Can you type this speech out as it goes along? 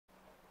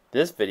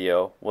This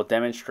video will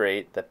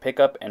demonstrate the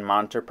pickup and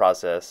monitor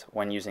process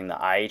when using the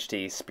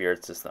IHT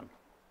Spirit system.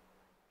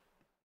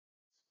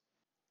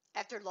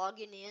 After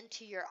logging in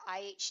to your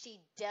IHT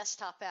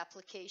desktop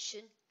application,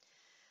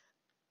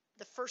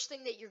 the first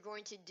thing that you're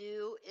going to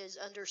do is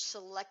under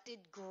selected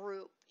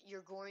group,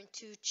 you're going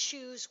to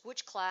choose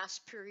which class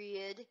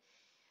period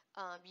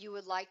you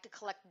would like to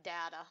collect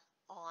data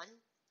on.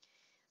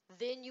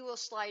 Then you will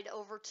slide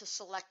over to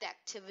select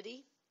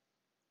activity.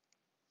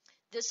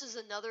 This is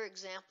another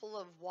example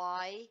of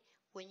why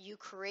when you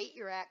create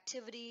your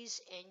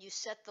activities and you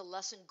set the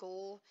lesson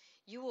goal,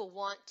 you will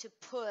want to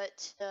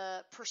put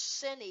the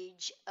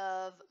percentage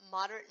of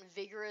moderate and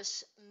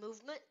vigorous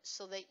movement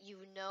so that you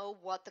know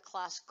what the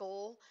class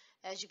goal.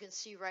 As you can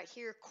see right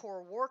here,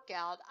 core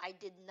workout, I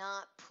did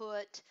not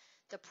put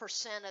the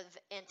percent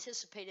of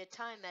anticipated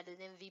time at an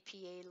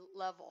MVPA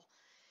level.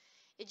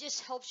 It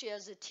just helps you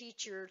as a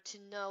teacher to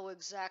know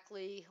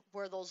exactly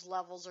where those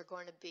levels are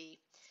going to be.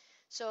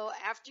 So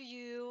after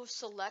you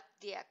select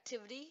the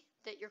activity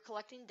that you're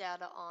collecting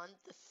data on,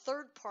 the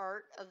third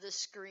part of the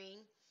screen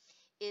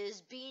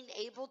is being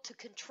able to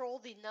control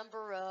the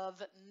number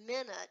of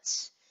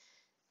minutes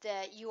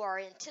that you are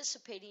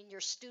anticipating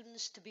your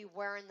students to be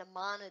wearing the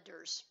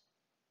monitors.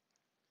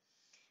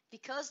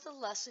 Because the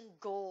lesson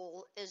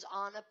goal is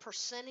on a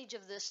percentage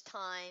of this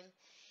time,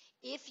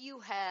 if you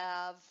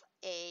have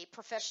a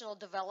professional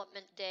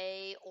development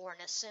day or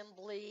an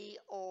assembly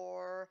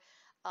or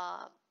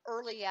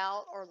early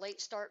out or late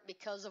start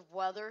because of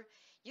weather,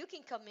 you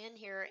can come in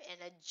here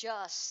and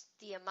adjust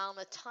the amount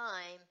of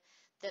time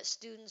that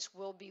students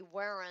will be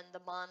wearing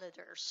the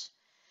monitors.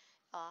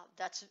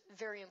 That's a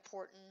very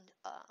important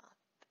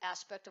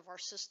aspect of our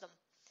system.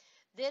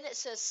 Then it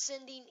says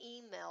sending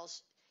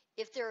emails.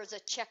 If there is a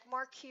check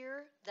mark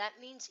here, that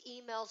means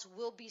emails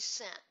will be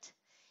sent.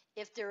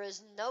 If there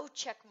is no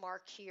check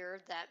mark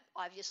here, that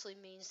obviously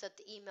means that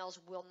the emails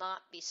will not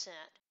be sent.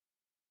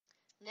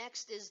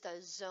 Next is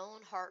the zone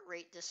heart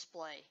rate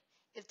display.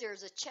 If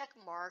there's a check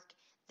mark,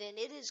 then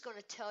it is going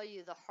to tell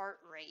you the heart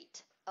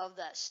rate of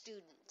that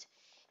student.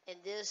 And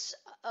this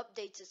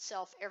updates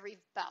itself every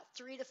about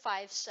 3 to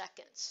 5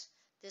 seconds.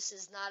 This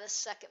is not a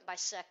second by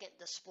second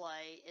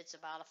display, it's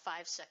about a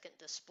 5-second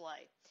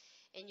display.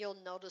 And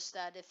you'll notice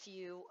that if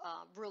you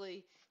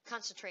really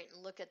concentrate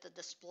and look at the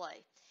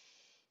display.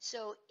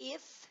 So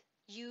if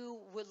you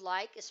would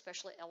like,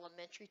 especially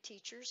elementary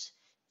teachers,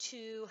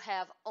 to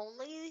have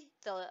only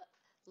the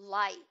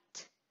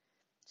light,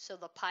 so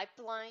the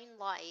pipeline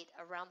light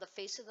around the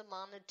face of the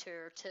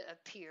monitor to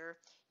appear,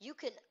 you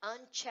can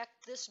uncheck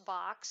this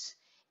box,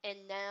 and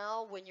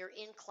now when you're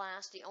in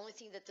class, the only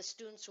thing that the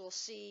students will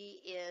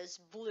see is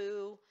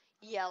blue,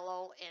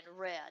 yellow, and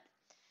red.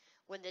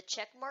 When the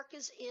check mark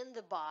is in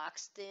the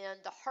box, then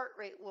the heart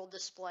rate will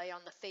display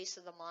on the face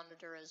of the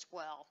monitor as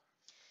well.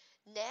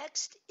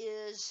 Next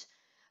is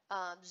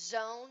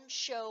zone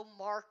show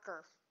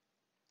marker.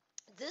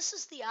 This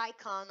is the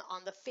icon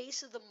on the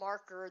face of the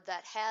marker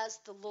that has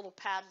the little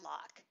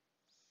padlock.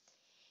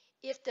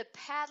 If the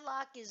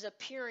padlock is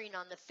appearing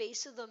on the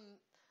face of the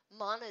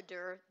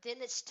monitor, then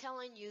it's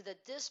telling you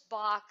that this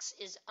box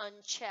is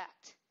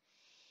unchecked.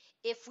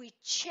 If we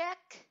check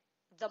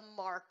the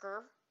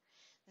marker,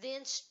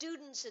 then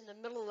students in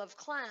the middle of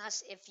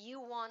class, if you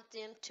want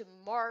them to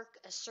mark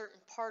a certain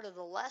part of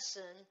the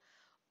lesson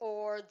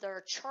or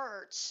their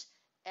charts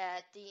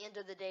at the end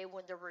of the day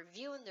when they're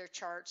reviewing their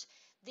charts,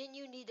 then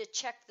you need to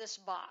check this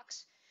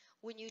box.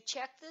 When you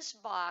check this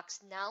box,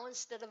 now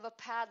instead of a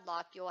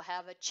padlock, you'll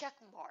have a check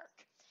mark,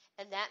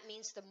 and that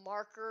means the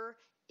marker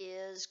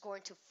is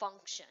going to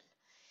function.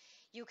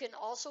 You can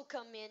also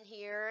come in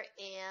here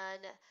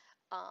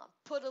and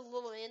put a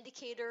little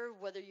indicator,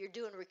 whether you're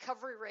doing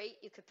recovery rate,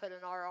 you could put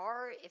an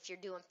RR. If you're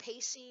doing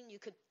pacing, you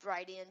could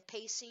write in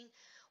pacing.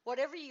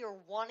 Whatever you're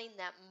wanting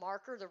that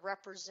marker to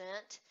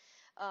represent,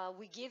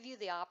 we give you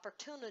the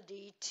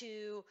opportunity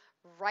to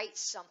write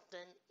something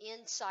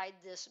inside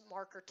this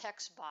marker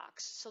text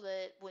box so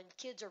that when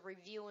kids are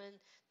reviewing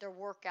their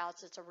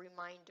workouts, it's a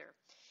reminder.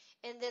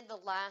 And then the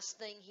last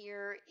thing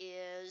here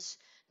is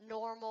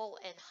normal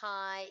and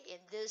high, and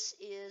this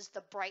is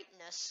the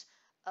brightness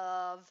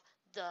of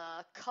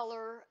the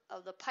color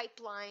of the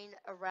pipeline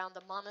around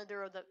the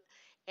monitor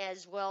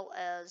as well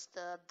as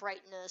the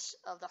brightness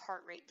of the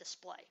heart rate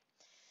display.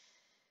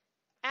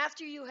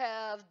 After you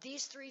have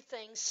these three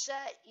things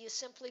set, you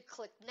simply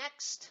click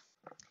next.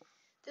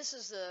 This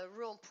is a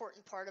real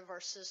important part of our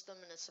system,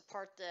 and it's a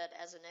part that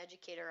as an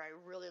educator I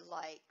really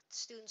like.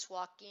 Students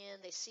walk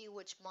in, they see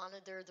which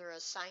monitor they're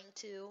assigned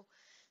to,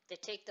 they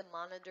take the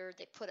monitor,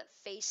 they put it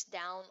face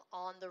down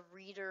on the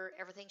reader,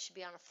 everything should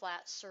be on a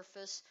flat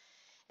surface.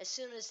 As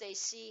soon as they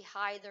see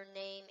their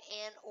name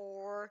and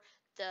or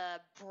the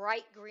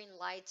bright green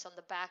lights on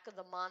the back of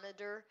the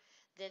monitor,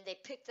 then they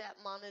pick that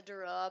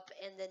monitor up,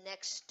 and the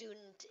next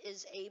student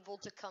is able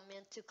to come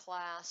into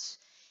class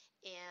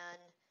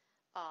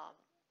and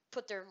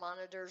put their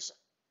monitors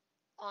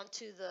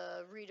onto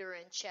the reader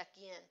and check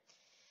in.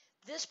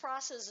 This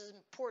process is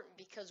important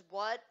because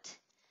what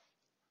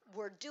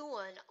we're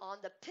doing on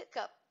the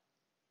pickup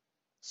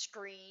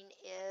screen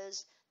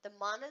is the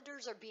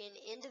monitors are being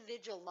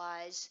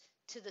individualized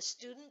to the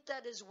student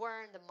that is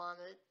wearing the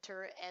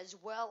monitor, as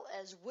well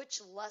as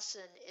which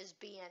lesson is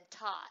being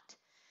taught,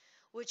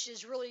 which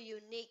is really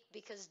unique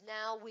because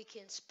now we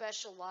can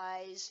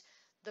specialize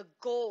the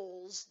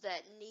goals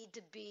that need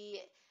to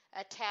be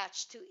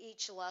attached to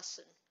each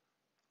lesson.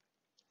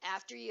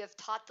 After you have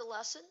taught the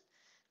lesson,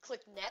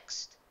 click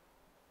Next.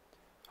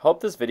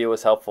 Hope this video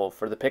was helpful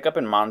for the pickup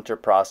and monitor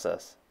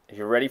process. If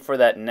you're ready for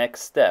that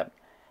next step,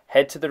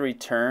 head to the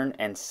Return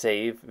and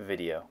Save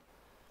video.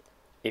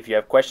 If you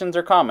have questions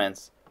or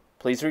comments,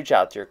 please reach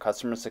out to your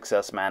Customer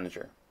Success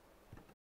Manager.